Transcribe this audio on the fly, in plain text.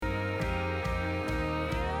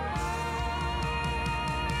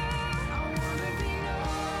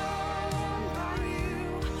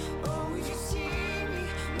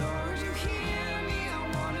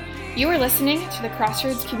You are listening to the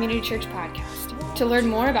Crossroads Community Church podcast. To learn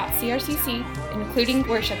more about CRCC, including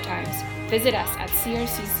worship times, visit us at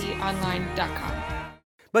crcconline.com.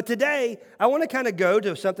 But today, I want to kind of go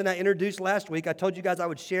to something I introduced last week. I told you guys I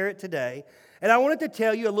would share it today. And I wanted to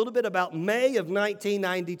tell you a little bit about May of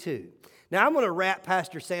 1992. Now, I'm going to wrap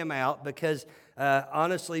Pastor Sam out because,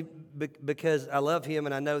 honestly, because I love him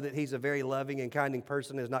and I know that he's a very loving and kinding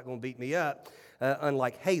person and is not going to beat me up,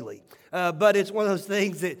 unlike Haley. But it's one of those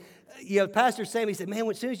things that, Pastor Sam, he said, man,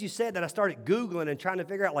 as soon as you said that, I started Googling and trying to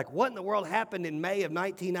figure out, what in the world happened in May of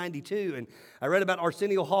 1992? And I read about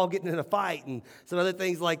Arsenio Hall getting in a fight and some other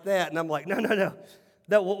things like that. And I'm like, no.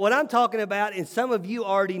 What I'm talking about, and some of you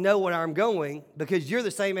already know where I'm going because you're the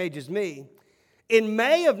same age as me. In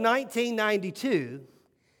May of 1992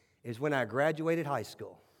 is when I graduated high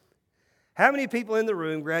school. How many people in the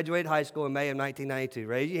room graduated high school in May of 1992?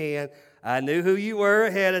 Raise your hand. I knew who you were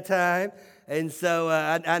ahead of time. And so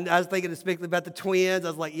I was thinking specifically about the twins. I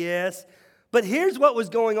was like, yes. But here's what was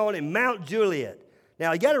going on in Mount Juliet.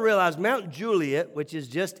 Now, you got to realize Mount Juliet, which is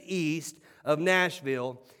just east of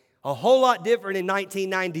Nashville, a whole lot different in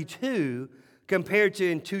 1992 compared to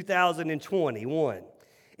in 2021.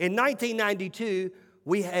 In 1992,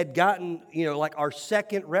 we had gotten, our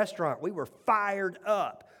second restaurant. We were fired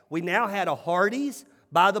up. We now had a Hardee's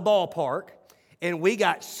by the ballpark, and we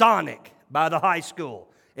got Sonic by the high school.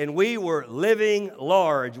 And we were living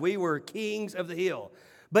large. We were kings of the hill.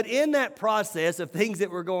 But in that process of things that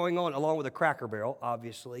were going on, along with a Cracker Barrel,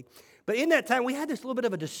 obviously, but in that time, we had this little bit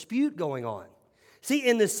of a dispute going on. See,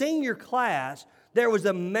 in the senior class, there was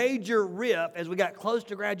a major riff as we got close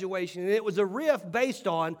to graduation, and it was a riff based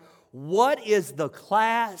on what is the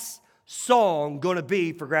class song going to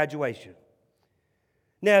be for graduation.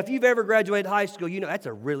 Now, if you've ever graduated high school, you know that's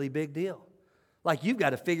a really big deal. You've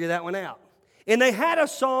got to figure that one out. And they had a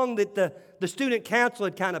song that the student council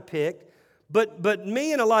had kind of picked, but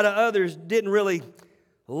me and a lot of others didn't really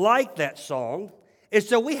like that song. And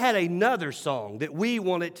so we had another song that we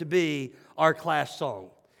wanted to be our class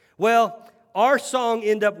song. Well, our song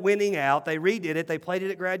ended up winning out. They redid it. They played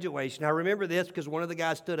it at graduation. I remember this because one of the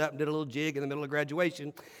guys stood up and did a little jig in the middle of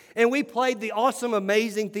graduation. And we played the awesome,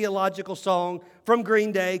 amazing theological song from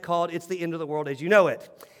Green Day called It's the End of the World as You Know It.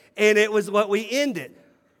 And it was what we ended.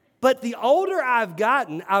 But the older I've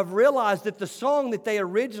gotten, I've realized that the song that they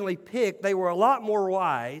originally picked, they were a lot more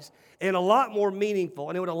wise and a lot more meaningful.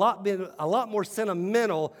 And it would have been a lot more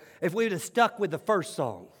sentimental if we would have stuck with the first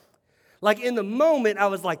song. In the moment, I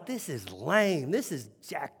was like, this is lame. This is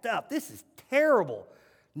jacked up. This is terrible.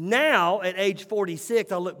 Now, at age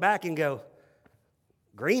 46, I look back and go,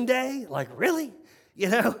 Green Day? Really?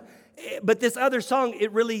 But this other song,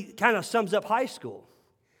 it really kind of sums up high school.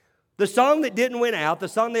 The song that didn't win out, the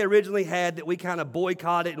song they originally had that we kind of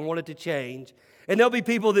boycotted and wanted to change. And there'll be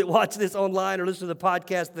people that watch this online or listen to the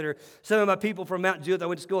podcast that are some of my people from Mount Juliet that I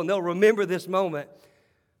went to school, and they'll remember this moment.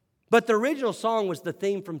 But the original song was the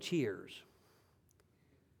theme from Cheers.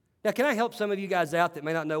 Now, can I help some of you guys out that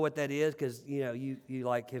may not know what that is because, you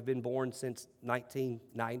have been born since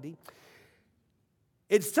 1990?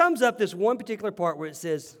 It sums up this one particular part where it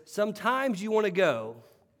says, sometimes you want to go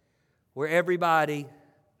where everybody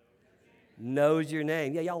knows your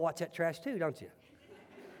name. Yeah, y'all watch that trash too, don't you?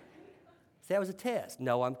 See, that was a test.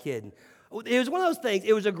 No, I'm kidding. It was one of those things.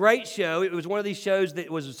 It was a great show. It was one of these shows that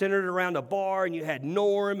was centered around a bar, and you had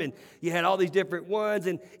Norm, and you had all these different ones.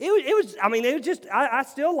 And I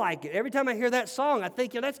still like it. Every time I hear that song, I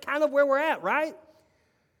think, that's kind of where we're at, right?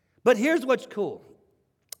 But here's what's cool.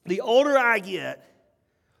 The older I get,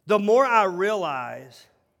 the more I realize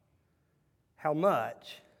how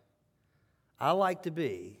much I like to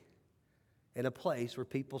be in a place where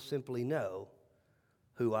people simply know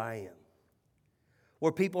who I am,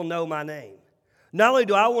 where people know my name. Not only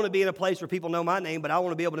do I want to be in a place where people know my name, but I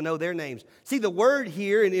want to be able to know their names. See, the word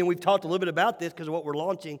here, and we've talked a little bit about this because of what we're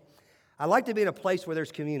launching, I like to be in a place where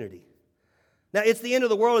there's community. Now, It's the End of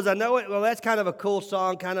the World as I Know It. Well, that's kind of a cool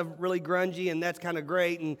song, kind of really grungy, and that's kind of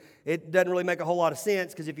great, and it doesn't really make a whole lot of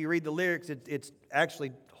sense because if you read the lyrics, it's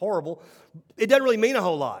actually horrible. It doesn't really mean a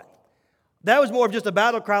whole lot. That was more of just a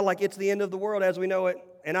battle cry it's the end of the world as we know it,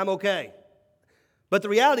 and I'm okay. But the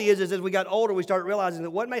reality is as we got older, we started realizing that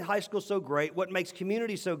what made high school so great, what makes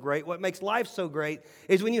community so great, what makes life so great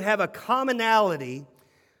is when you have a commonality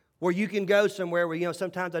where you can go somewhere where,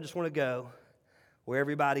 sometimes I just want to go where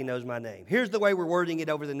everybody knows my name. Here's the way we're wording it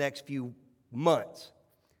over the next few months.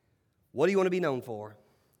 What do you want to be known for?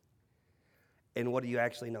 And what are you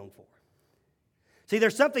actually known for? See,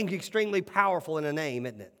 there's something extremely powerful in a name,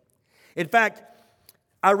 isn't it? In fact,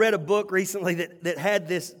 I read a book recently that had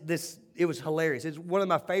this, it was hilarious. It's one of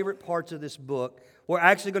my favorite parts of this book We're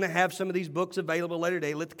actually going to have some of these books available later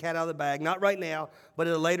date. Let the cat out of the bag. Not right now, but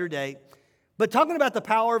at a later date. But talking about the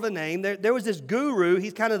power of a name, there was this guru.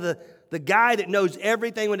 He's kind of the guy that knows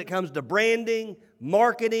everything when it comes to branding,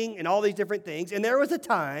 marketing, and all these different things. And there was a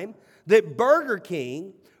time that Burger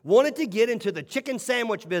King wanted to get into the chicken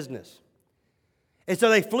sandwich business. And so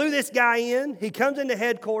they flew this guy in. He comes into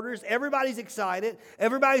headquarters. Everybody's excited.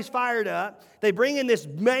 Everybody's fired up. They bring in this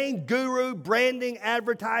main guru, branding,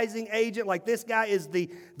 advertising agent. Like this guy is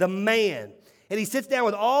the man. And he sits down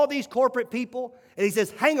with all these corporate people. And he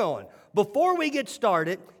says, hang on. Before we get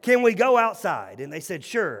started, can we go outside? And they said,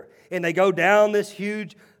 sure. And they go down this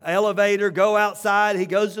huge elevator, go outside. He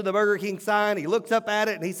goes to the Burger King sign. He looks up at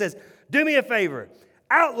it and he says, do me a favor.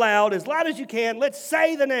 Out loud as you can, let's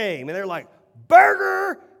say the name. And they're like,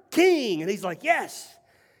 Burger King. And he's like, yes.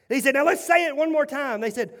 And he said, now let's say it one more time. They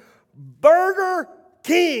said, Burger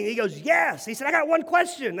King. He goes, yes. He said, I got one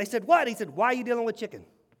question. They said, what? He said, why are you dealing with chicken?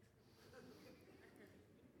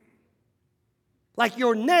 Like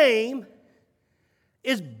your name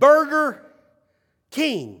is Burger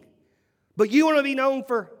King, but you want to be known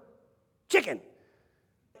for chicken.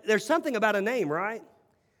 There's something about a name, right?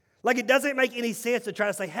 Like it doesn't make any sense to try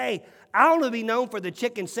to say, hey, I want to be known for the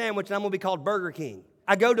chicken sandwich and I'm going to be called Burger King.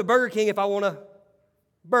 I go to Burger King if I want a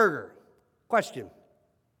burger. Question.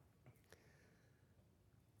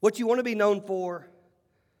 What you want to be known for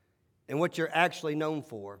and what you're actually known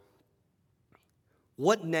for,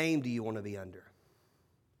 what name do you want to be under?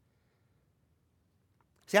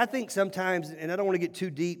 See, I think sometimes, and I don't want to get too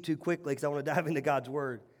deep too quickly because I want to dive into God's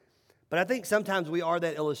Word, but I think sometimes we are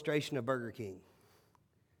that illustration of Burger King.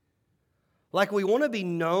 Like we want to be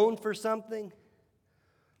known for something,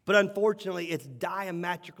 but unfortunately it's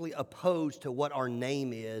diametrically opposed to what our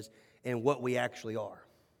name is and what we actually are.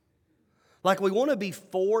 Like we want to be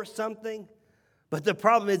for something, but the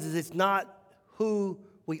problem is it's not who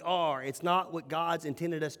we are. It's not what God's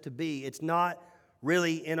intended us to be. It's not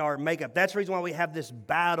really in our makeup. That's the reason why we have this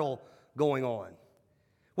battle going on.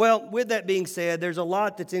 Well, with that being said, there's a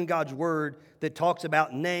lot that's in God's Word that talks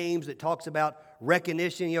about names, that talks about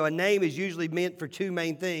recognition. You know, a name is usually meant for two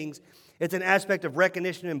main things. It's an aspect of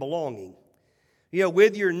recognition and belonging. You know,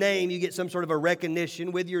 with your name, you get some sort of a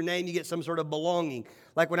recognition. With your name, you get some sort of belonging.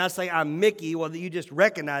 Like when I say I'm Mickey, well, you just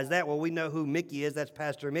recognize that. Well, we know who Mickey is. That's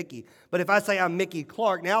Pastor Mickey. But if I say I'm Mickey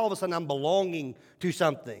Clark, now all of a sudden I'm belonging to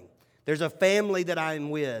something. There's a family that I'm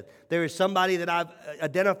with. There is somebody that I've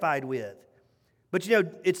identified with. But you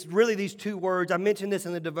know, it's really these two words. I mentioned this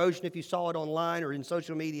in the devotion if you saw it online or in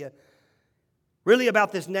social media. Really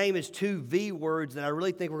about this name is two V words that I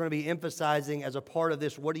really think we're going to be emphasizing as a part of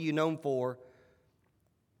this. What are you known for?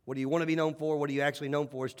 What do you want to be known for? What are you actually known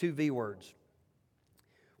for? It's two V words.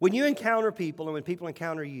 When you encounter people and when people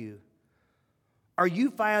encounter you, are you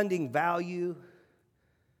finding value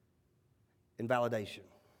and validation?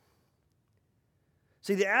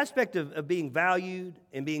 See, the aspect of being valued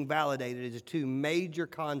and being validated is two major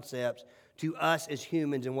concepts to us as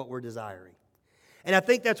humans and what we're desiring. And I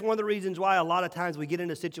think that's one of the reasons why a lot of times we get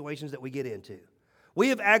into situations that we get into. We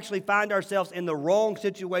have actually found ourselves in the wrong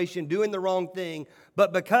situation, doing the wrong thing,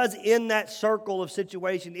 but because in that circle of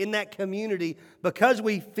situation, in that community, because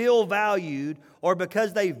we feel valued or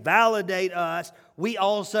because they validate us, we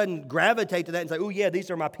all of a sudden gravitate to that and say, oh yeah, these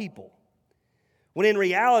are my people. When in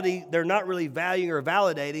reality, they're not really valuing or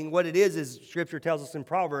validating. What it is Scripture tells us in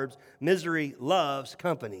Proverbs, misery loves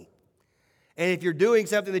company. And if you're doing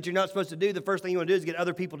something that you're not supposed to do, the first thing you want to do is get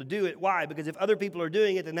other people to do it. Why? Because if other people are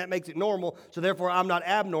doing it, then that makes it normal. So therefore, I'm not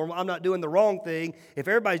abnormal. I'm not doing the wrong thing. If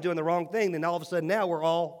everybody's doing the wrong thing, then all of a sudden now we're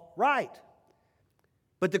all right.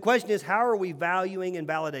 But the question is, how are we valuing and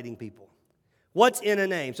validating people? What's in a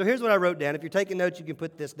name? So here's what I wrote down. If you're taking notes, you can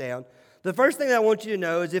put this down. The first thing that I want you to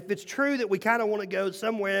know is if it's true that we kind of want to go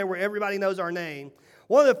somewhere where everybody knows our name,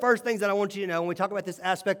 one of the first things that I want you to know when we talk about this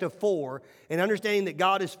aspect of for and understanding that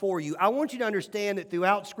God is for you, I want you to understand that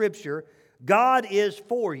throughout Scripture, God is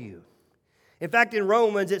for you. In fact, in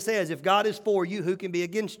Romans it says, if God is for you, who can be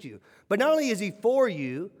against you? But not only is He for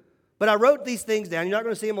you, but I wrote these things down. You're not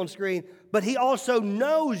going to see them on screen, but He also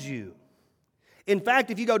knows you. In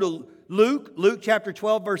fact, if you go to Luke chapter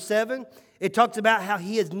 12, verse 7, it talks about how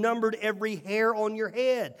He has numbered every hair on your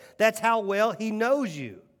head. That's how well He knows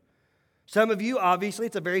you. Some of you, obviously,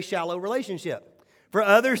 it's a very shallow relationship. For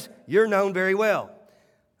others, you're known very well.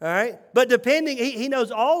 All right? But depending, He knows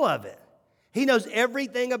all of it. He knows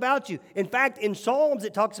everything about you. In fact, in Psalms,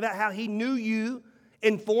 it talks about how He knew you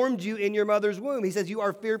and formed you in your mother's womb. He says you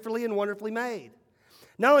are fearfully and wonderfully made.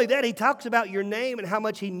 Not only that, He talks about your name and how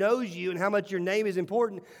much He knows you and how much your name is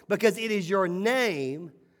important because it is your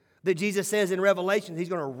name that Jesus says in Revelation He's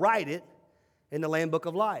going to write it in the Lamb Book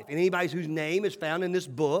of Life. And anybody whose name is found in this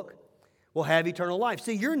book will have eternal life.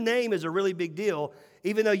 See, your name is a really big deal,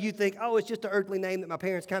 even though you think, oh, it's just an earthly name that my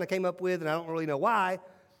parents kind of came up with and I don't really know why.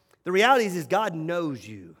 The reality is God knows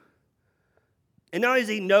you. And not only does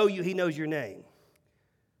he know you, he knows your name.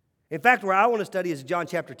 In fact, where I want to study is John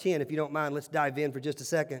chapter 10. If you don't mind, let's dive in for just a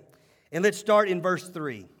second. And let's start in verse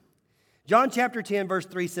 3. John chapter 10, verse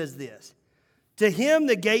 3 says this. To him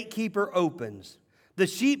the gatekeeper opens. The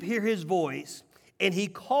sheep hear his voice, and he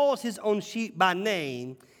calls his own sheep by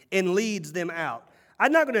name and leads them out.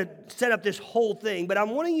 I'm not going to set up this whole thing, but I'm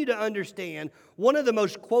wanting you to understand one of the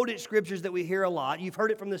most quoted scriptures that we hear a lot, you've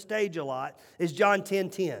heard it from the stage a lot, is John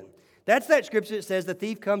 10:10. That's that scripture that says the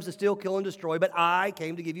thief comes to steal, kill, and destroy, but I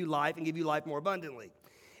came to give you life and give you life more abundantly.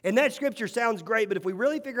 And that scripture sounds great, but if we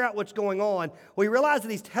really figure out what's going on, we realize that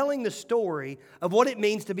he's telling the story of what it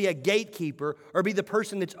means to be a gatekeeper or be the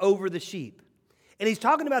person that's over the sheep. And he's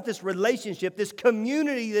talking about this relationship, this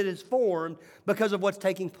community that is formed because of what's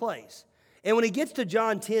taking place. And when he gets to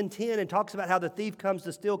John 10:10 and talks about how the thief comes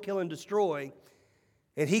to steal, kill, and destroy,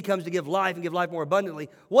 and he comes to give life and give life more abundantly,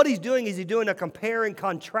 what he's doing is he's doing a compare and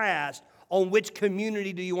contrast on which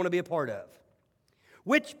community do you want to be a part of.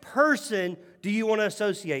 Which person do you want to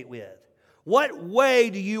associate with? What way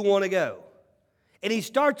do you want to go? And he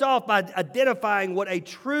starts off by identifying what a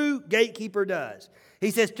true gatekeeper does. He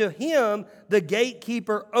says, to him the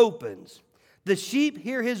gatekeeper opens. The sheep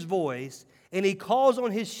hear his voice, and he calls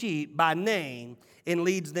on his sheep by name and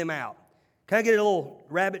leads them out. Can I get a little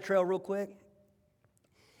rabbit trail real quick?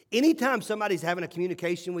 Anytime somebody's having a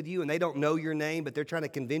communication with you and they don't know your name, but they're trying to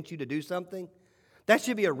convince you to do something, that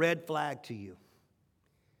should be a red flag to you.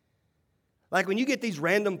 Like when you get these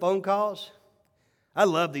random phone calls, I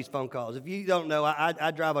love these phone calls. If you don't know,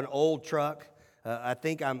 I drive an old truck. I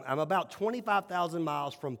think I'm about 25,000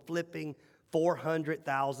 miles from flipping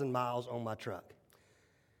 400,000 miles on my truck.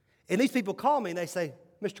 And these people call me and they say,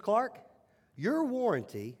 Mr. Clark, your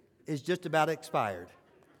warranty is just about expired.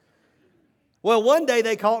 Well, one day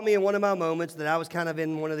they caught me in one of my moments that I was kind of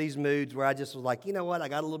in one of these moods where I just was like, you know what, I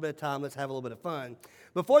got a little bit of time, let's have a little bit of fun.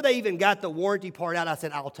 Before they even got the warranty part out, I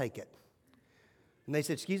said, I'll take it. And they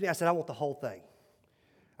said, excuse me, I said, I want the whole thing.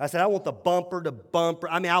 I said, I want the bumper to bumper.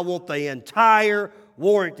 I mean, I want the entire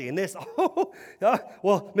warranty. And this,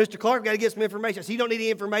 well, Mr. Clark, we've got to get some information. I said, you don't need any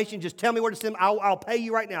information. Just tell me where to send. I'll pay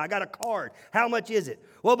you right now. I got a card. How much is it?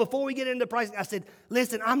 Well, before we get into the price, I said,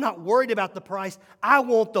 listen, I'm not worried about the price. I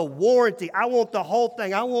want the warranty. I want the whole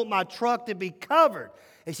thing. I want my truck to be covered.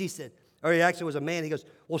 And she said, or he actually was a man. He goes,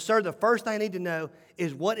 well, sir, the first thing I need to know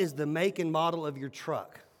is what is the make and model of your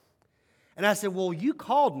truck? And I said, well, you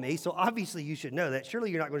called me, so obviously you should know that. Surely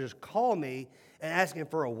you're not going to just call me and asking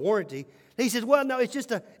for a warranty. And he says, well, no, it's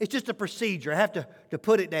just a procedure. I have to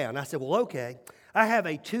put it down. I said, well, okay. I have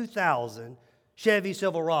a 2000 Chevy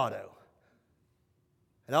Silverado.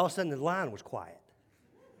 And all of a sudden the line was quiet.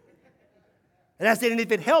 And I said, and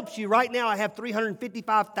if it helps you, right now I have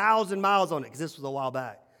 355,000 miles on it, because this was a while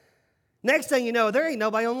back. Next thing you know, there ain't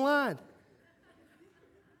nobody on the line.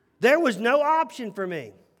 There was no option for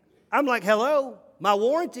me. I'm like, hello, my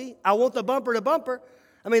warranty. I want the bumper to bumper.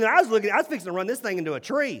 I mean, I was fixing to run this thing into a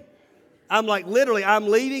tree. I'm like, literally, I'm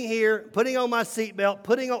leaving here, putting on my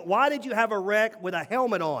seatbelt, why did you have a wreck with a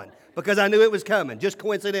helmet on? Because I knew it was coming, just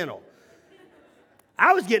coincidental.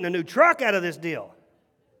 I was getting a new truck out of this deal.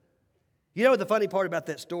 You know what the funny part about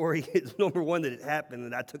that story is? Number one, that it happened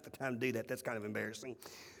and I took the time to do that. That's kind of embarrassing.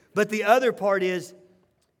 But the other part is,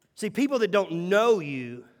 see, people that don't know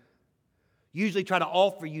you usually try to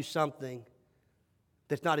offer you something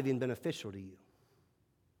that's not even beneficial to you.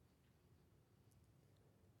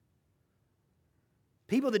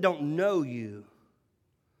 People that don't know you,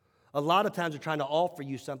 a lot of times are trying to offer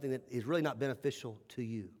you something that is really not beneficial to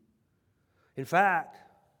you. In fact,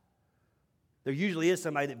 there usually is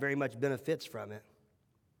somebody that very much benefits from it,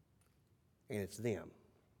 and it's them.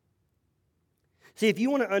 See, if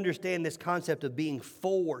you want to understand this concept of being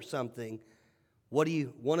for something, what do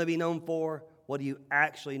you want to be known for? What are you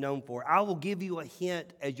actually known for? I will give you a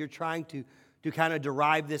hint as you're trying to kind of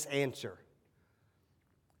derive this answer.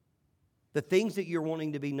 The things that you're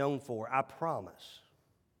wanting to be known for, I promise,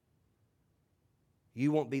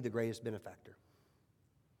 you won't be the greatest benefactor.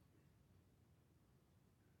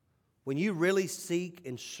 When you really seek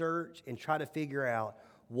and search and try to figure out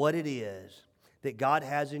what it is that God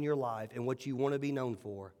has in your life and what you want to be known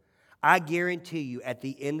for, I guarantee you at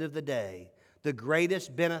the end of the day, the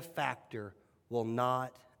greatest benefactor will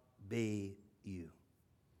not be you.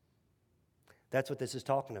 That's what this is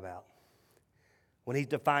talking about when he's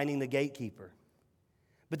defining the gatekeeper.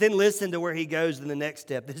 But then listen to where he goes in the next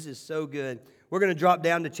step. This is so good. We're going to drop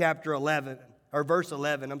down to chapter 11. or verse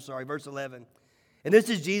 11, verse 11. And this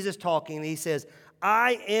is Jesus talking, and he says,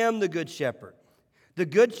 I am the good shepherd. The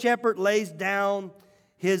good shepherd lays down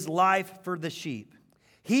his life for the sheep.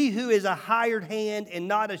 He who is a hired hand and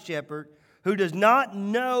not a shepherd, who does not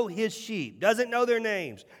know his sheep, doesn't know their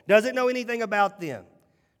names, doesn't know anything about them,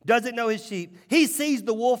 doesn't know his sheep, he sees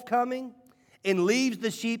the wolf coming and leaves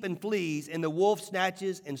the sheep and flees, and the wolf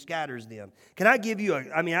snatches and scatters them. Can I give you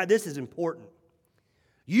this is important.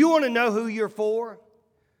 You want to know who you're for?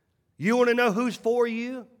 You want to know who's for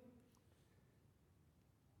you?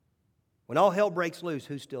 When all hell breaks loose,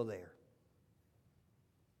 who's still there?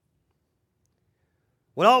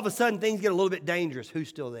 When all of a sudden things get a little bit dangerous, who's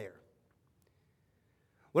still there?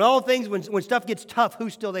 When stuff gets tough,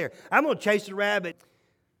 who's still there? I'm going to chase a rabbit.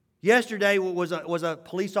 Yesterday was a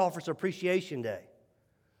police officer appreciation day.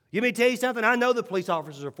 You may tell you something, I know the police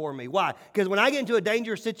officers are for me. Why? Because when I get into a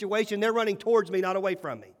dangerous situation, they're running towards me, not away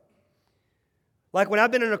from me. Like when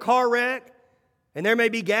I've been in a car wreck and there may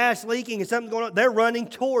be gas leaking and something's going on, they're running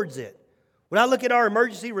towards it. When I look at our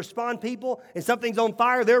emergency response people and something's on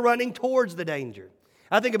fire, they're running towards the danger.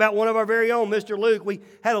 I think about one of our very own, Mr. Luke. We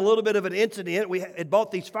had a little bit of an incident. We had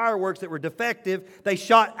bought these fireworks that were defective. They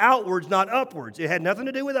shot outwards, not upwards. It had nothing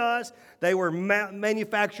to do with us. They were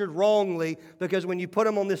manufactured wrongly because when you put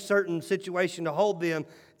them on this certain situation to hold them,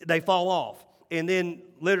 they fall off. And then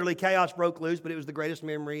literally chaos broke loose, but it was the greatest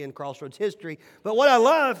memory in Crossroads history. But what I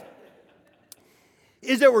love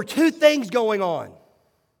is there were two things going on.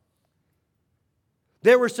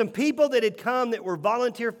 There were some people that had come that were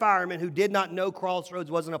volunteer firemen who did not know Crossroads,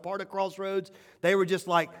 wasn't a part of Crossroads. They were just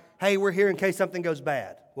like, hey, we're here in case something goes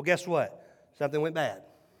bad. Well, guess what? Something went bad.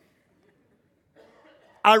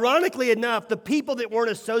 Ironically enough, the people that weren't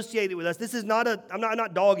associated with us, I'm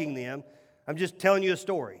not dogging them. I'm just telling you a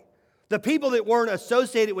story. The people that weren't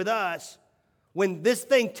associated with us, when this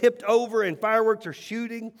thing tipped over and fireworks are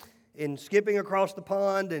shooting and skipping across the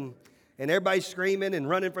pond and everybody's screaming and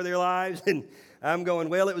running for their lives and I'm going,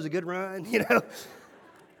 well, it was a good run,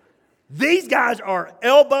 These guys are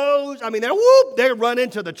elbows. They're running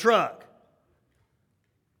to the truck.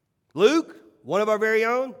 Luke, one of our very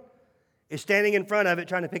own, is standing in front of it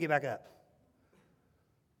trying to pick it back up.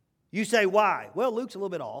 You say, why? Well, Luke's a little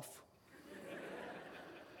bit off.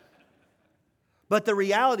 But the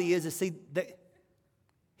reality is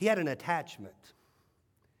he had an attachment.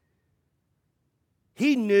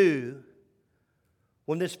 He knew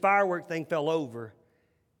when this firework thing fell over,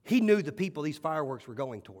 he knew the people these fireworks were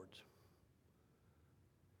going towards.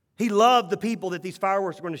 He loved the people that these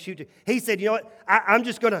fireworks were going to shoot to. He said, you know what, I'm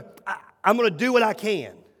going to do what I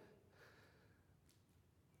can.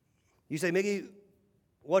 You say, Mickey,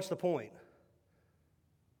 what's the point?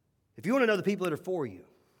 If you want to know the people that are for you,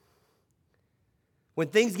 when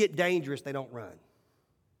things get dangerous, they don't run.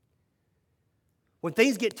 When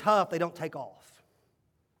things get tough, they don't take off.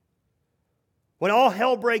 When all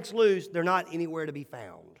hell breaks loose, they're not anywhere to be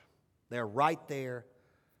found. They're right there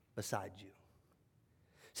beside you.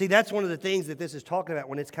 See, that's one of the things that this is talking about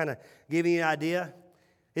when it's kind of giving you an idea.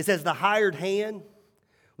 It says the hired hand,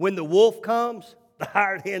 when the wolf comes, the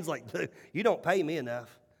hired hand's like, you don't pay me enough.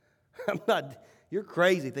 You're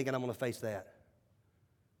crazy thinking I'm going to face that.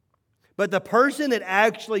 But the person that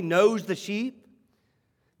actually knows the sheep,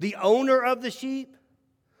 the owner of the sheep,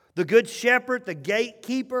 the good shepherd, the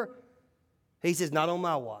gatekeeper, he says, not on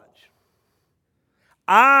my watch.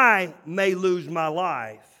 I may lose my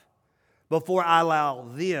life before I allow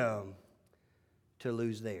them to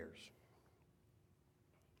lose theirs.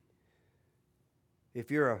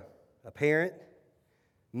 If you're a parent,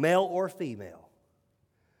 male or female,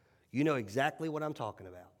 you know exactly what I'm talking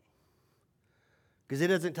about. Because it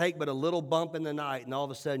doesn't take but a little bump in the night and all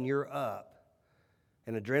of a sudden you're up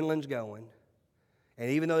and adrenaline's going.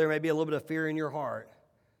 And even though there may be a little bit of fear in your heart,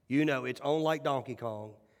 you know it's on like Donkey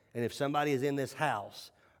Kong. And if somebody is in this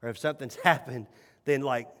house or if something's happened, then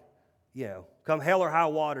come hell or high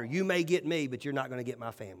water, you may get me, but you're not going to get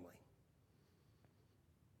my family.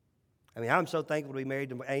 I'm so thankful to be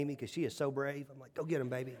married to Amy because she is so brave. I'm like, go get him,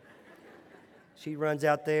 baby. She runs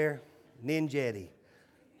out there, ninjetti.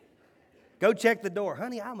 Go check the door.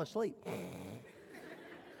 Honey, I'm asleep.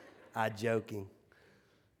 I'm joking.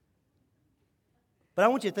 But I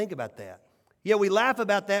want you to think about that. Yeah, we laugh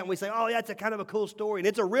about that and we say, oh, yeah, that's a kind of a cool story. And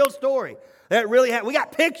it's a real story. That really we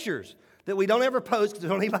got pictures that we don't ever post because we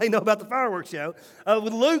don't anybody know about the fireworks show,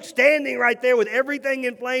 with Luke standing right there with everything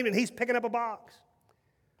inflamed and he's picking up a box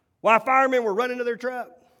while firemen were running to their truck.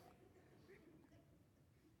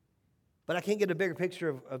 But I can't get a bigger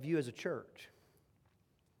picture of you as a church.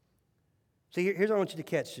 See, here's what I want you to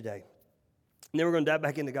catch today. And then we're going to dive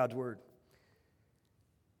back into God's Word.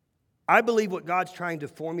 I believe what God's trying to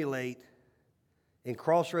formulate in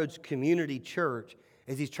Crossroads Community Church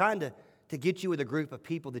is He's trying to get you with a group of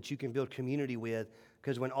people that you can build community with,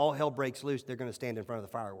 because when all hell breaks loose, they're going to stand in front of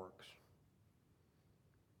the fireworks.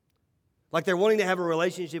 Like they're wanting to have a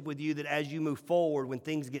relationship with you that as you move forward, when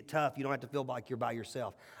things get tough, you don't have to feel like you're by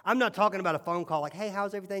yourself. I'm not talking about a phone call like, hey,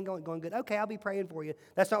 how's everything going? Going good? Okay, I'll be praying for you.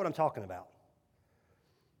 That's not what I'm talking about.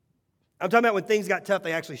 I'm talking about when things got tough,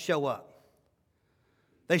 they actually show up.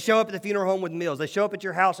 They show up at the funeral home with meals. They show up at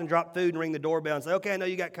your house and drop food and ring the doorbell and say, okay, I know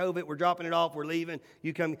you got COVID. We're dropping it off. We're leaving.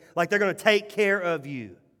 You come. Like they're going to take care of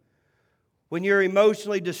you. When you're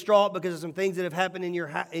emotionally distraught because of some things that have happened in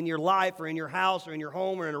your life or in your house or in your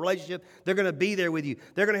home or in a relationship, they're going to be there with you.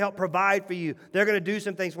 They're going to help provide for you. They're going to do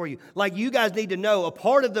some things for you. Like you guys need to know, a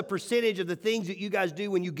part of the percentage of the things that you guys do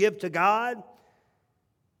when you give to God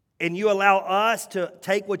and you allow us to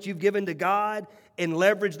take what you've given to God and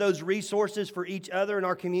leverage those resources for each other in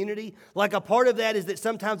our community. Like a part of that is that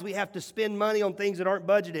sometimes we have to spend money on things that aren't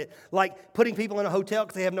budgeted, like putting people in a hotel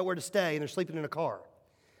because they have nowhere to stay and they're sleeping in a car.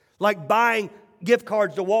 Like buying gift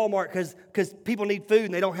cards to Walmart because people need food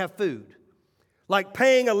and they don't have food. Like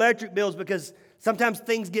paying electric bills because sometimes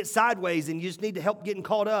things get sideways and you just need to help getting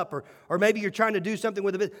caught up. Or maybe you're trying to do something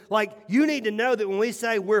with a bit. Like you need to know that when we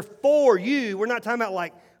say we're for you, we're not talking about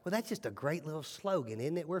like, well, that's just a great little slogan,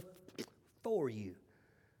 isn't it? We're for you.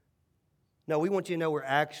 No, we want you to know we're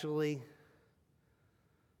actually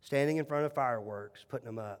standing in front of fireworks, putting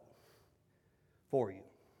them up for you.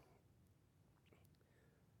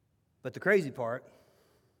 But the crazy part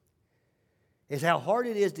is how hard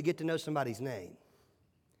it is to get to know somebody's name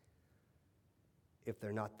if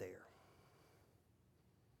they're not there.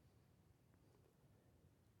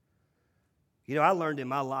 You know, I learned in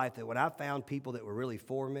my life that when I found people that were really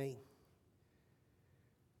for me,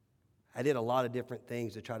 I did a lot of different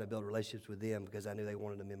things to try to build relationships with them because I knew they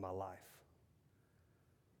wanted them in my life.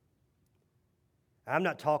 I'm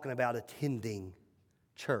not talking about attending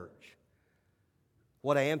church.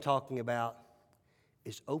 What I am talking about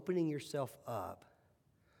is opening yourself up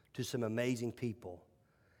to some amazing people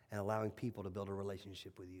and allowing people to build a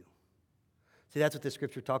relationship with you. See, that's what this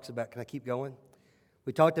scripture talks about. Can I keep going?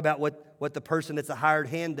 We talked about what the person that's a hired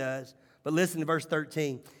hand does. But listen to verse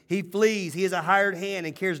 13. He flees. He is a hired hand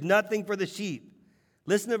and cares nothing for the sheep.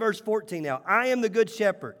 Listen to verse 14 now. I am the good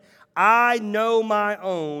shepherd. I know my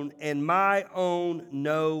own, and my own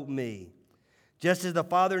know me. Just as the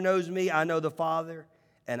Father knows me, I know the Father,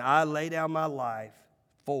 and I lay down my life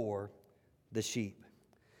for the sheep.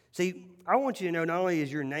 See, I want you to know not only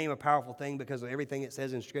is your name a powerful thing because of everything it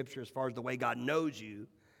says in Scripture as far as the way God knows you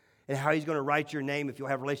and how He's going to write your name if you'll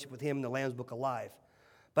have a relationship with Him in the Lamb's Book of Life.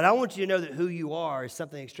 But I want you to know that who you are is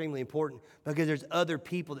something extremely important because there's other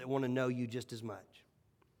people that want to know you just as much.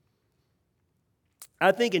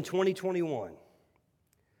 I think in 2021,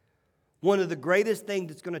 one of the greatest things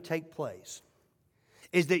that's going to take place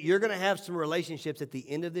is that you're going to have some relationships at the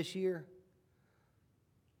end of this year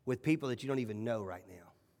with people that you don't even know right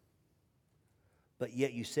now. But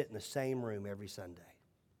yet you sit in the same room every Sunday.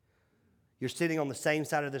 You're sitting on the same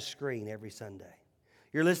side of the screen every Sunday.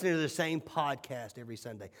 You're listening to the same podcast every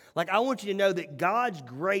Sunday. Like, I want you to know that God's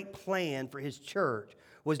great plan for His church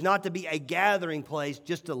was not to be a gathering place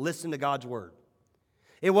just to listen to God's word.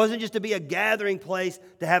 It wasn't just to be a gathering place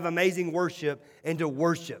to have amazing worship and to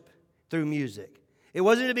worship through music. It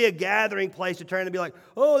wasn't to be a gathering place to try to be like,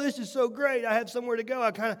 oh, this is so great. I have somewhere to go.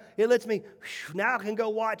 It lets me, now I can go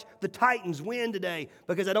watch the Titans win today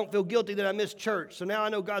because I don't feel guilty that I missed church. So now I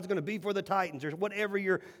know God's going to be for the Titans or whatever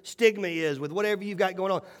your stigma is with whatever you've got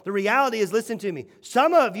going on. The reality is, listen to me.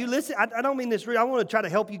 Some of you, listen, I don't mean this rude. I want to try to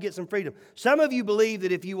help you get some freedom. Some of you believe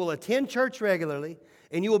that if you will attend church regularly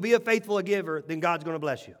and you will be a faithful giver, then God's going to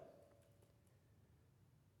bless you.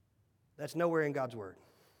 That's nowhere in God's word.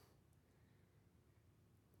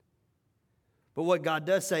 But what God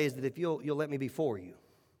does say is that if you'll let me be for you,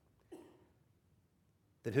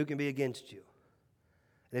 then who can be against you?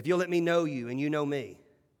 And if you'll let me know you and you know me,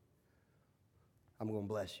 I'm going to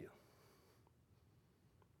bless you.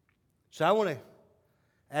 So I want to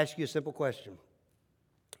ask you a simple question.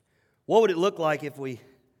 What would it look like if we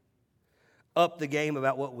upped the game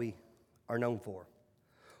about what we are known for?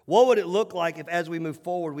 What would it look like if as we move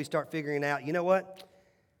forward we start figuring out, you know what?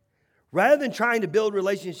 Rather than trying to build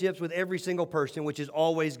relationships with every single person, which is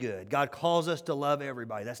always good, God calls us to love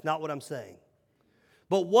everybody. That's not what I'm saying.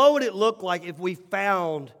 But what would it look like if we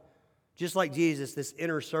found, just like Jesus, this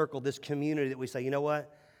inner circle, this community that we say, you know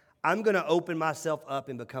what? I'm going to open myself up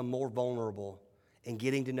and become more vulnerable in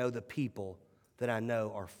getting to know the people that I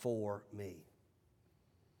know are for me.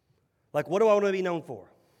 Like, what do I want to be known for?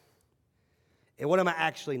 And what am I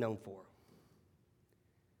actually known for?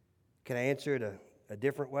 Can I answer it a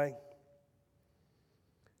different way?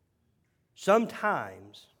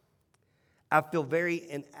 Sometimes I feel very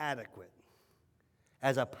inadequate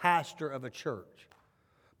as a pastor of a church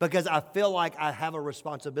because I feel like I have a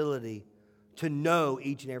responsibility to know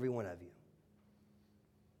each and every one of you.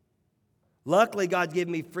 Luckily, God's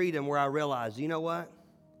given me freedom where I realize, you know what?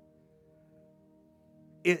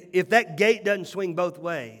 If that gate doesn't swing both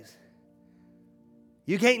ways,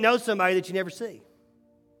 you can't know somebody that you never see.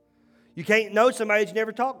 You can't know somebody that you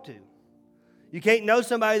never talk to. You can't know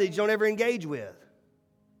somebody that you don't ever engage with.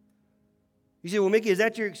 You say, well, Mickey, is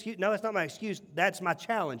that your excuse? No, that's not my excuse. That's my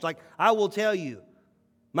challenge. Like, I will tell you,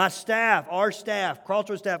 my staff, our staff,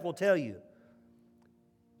 Crossroads staff will tell you.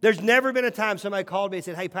 There's never been a time somebody called me and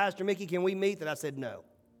said, hey, Pastor Mickey, can we meet? That I said no.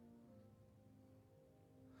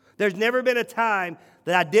 There's never been a time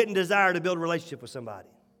that I didn't desire to build a relationship with somebody.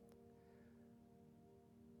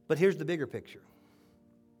 But here's the bigger picture.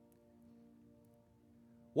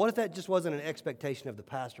 What if that just wasn't an expectation of the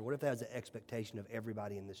pastor? What if that was an expectation of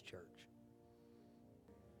everybody in this church?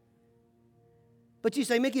 But you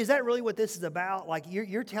say, Mickey, is that really what this is about? Like,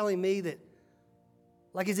 you're telling me that,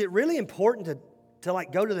 like, is it really important to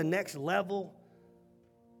like go to the next level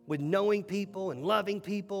with knowing people and loving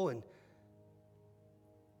people? And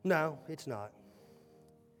no, it's not.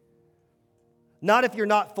 Not if you're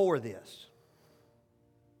not for this.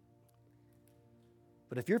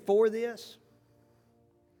 But if you're for this,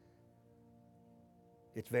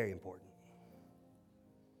 it's very important.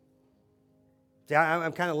 See,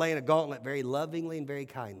 I'm kind of laying a gauntlet very lovingly and very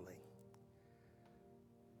kindly.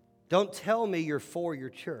 Don't tell me you're for your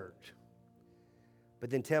church, but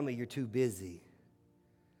then tell me you're too busy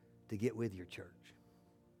to get with your church.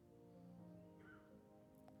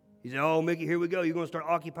 You say, oh, Mickey, here we go. You're going to start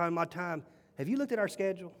occupying my time. Have you looked at our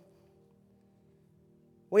schedule?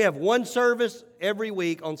 We have one service every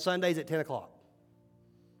week on Sundays at 10 o'clock.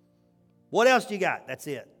 What else do you got? That's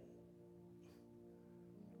it.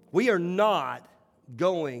 We are not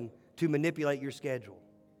going to manipulate your schedule.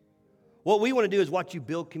 What we want to do is watch you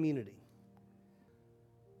build community.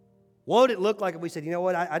 What would it look like if we said, you know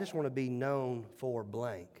what, I just want to be known for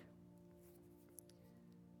blank?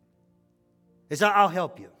 It's I'll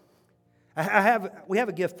help you. We have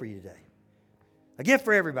a gift for you today. A gift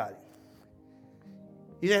for everybody.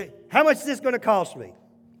 You say, how much is this going to cost me?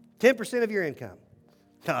 10% of your income.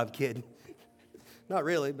 No, I'm kidding. Not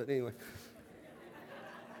really, but anyway.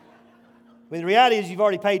 I mean, the reality is you've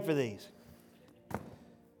already paid for these.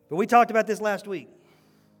 But we talked about this last week.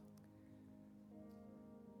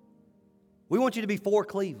 We want you to be for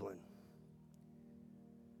Cleveland.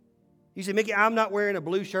 You say, Mickey, I'm not wearing a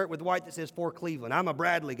blue shirt with white that says for Cleveland. I'm a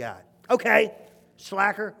Bradley guy. Okay,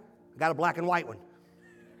 slacker. I got a black and white one.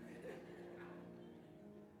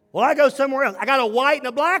 Well, I go somewhere else. I got a white and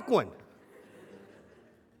a black one.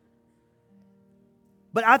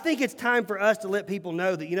 But I think it's time for us to let people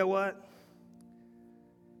know that, you know what?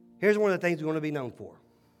 Here's one of the things we want to be known for.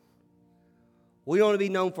 We want to be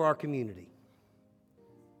known for our community.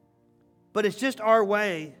 But it's just our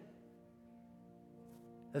way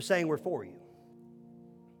of saying we're for you.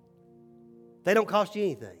 They don't cost you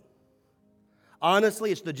anything.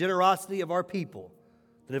 Honestly, it's the generosity of our people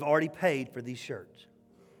that have already paid for these shirts.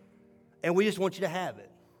 And we just want you to have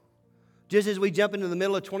it. Just as we jump into the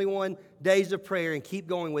middle of 21 days of prayer and keep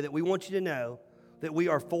going with it, we want you to know that we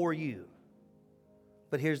are for you.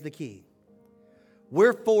 But here's the key.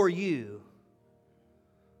 We're for you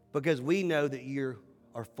because we know that you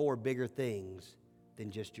are for bigger things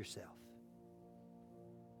than just yourself.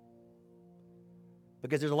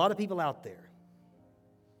 Because there's a lot of people out there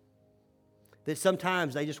that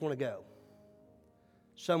sometimes they just want to go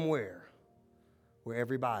somewhere where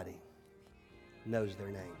everybody knows their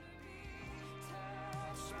name.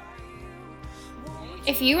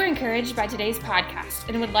 If you were encouraged by today's podcast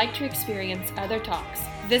and would like to experience other talks,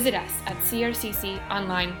 visit us at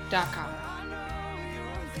crcconline.com.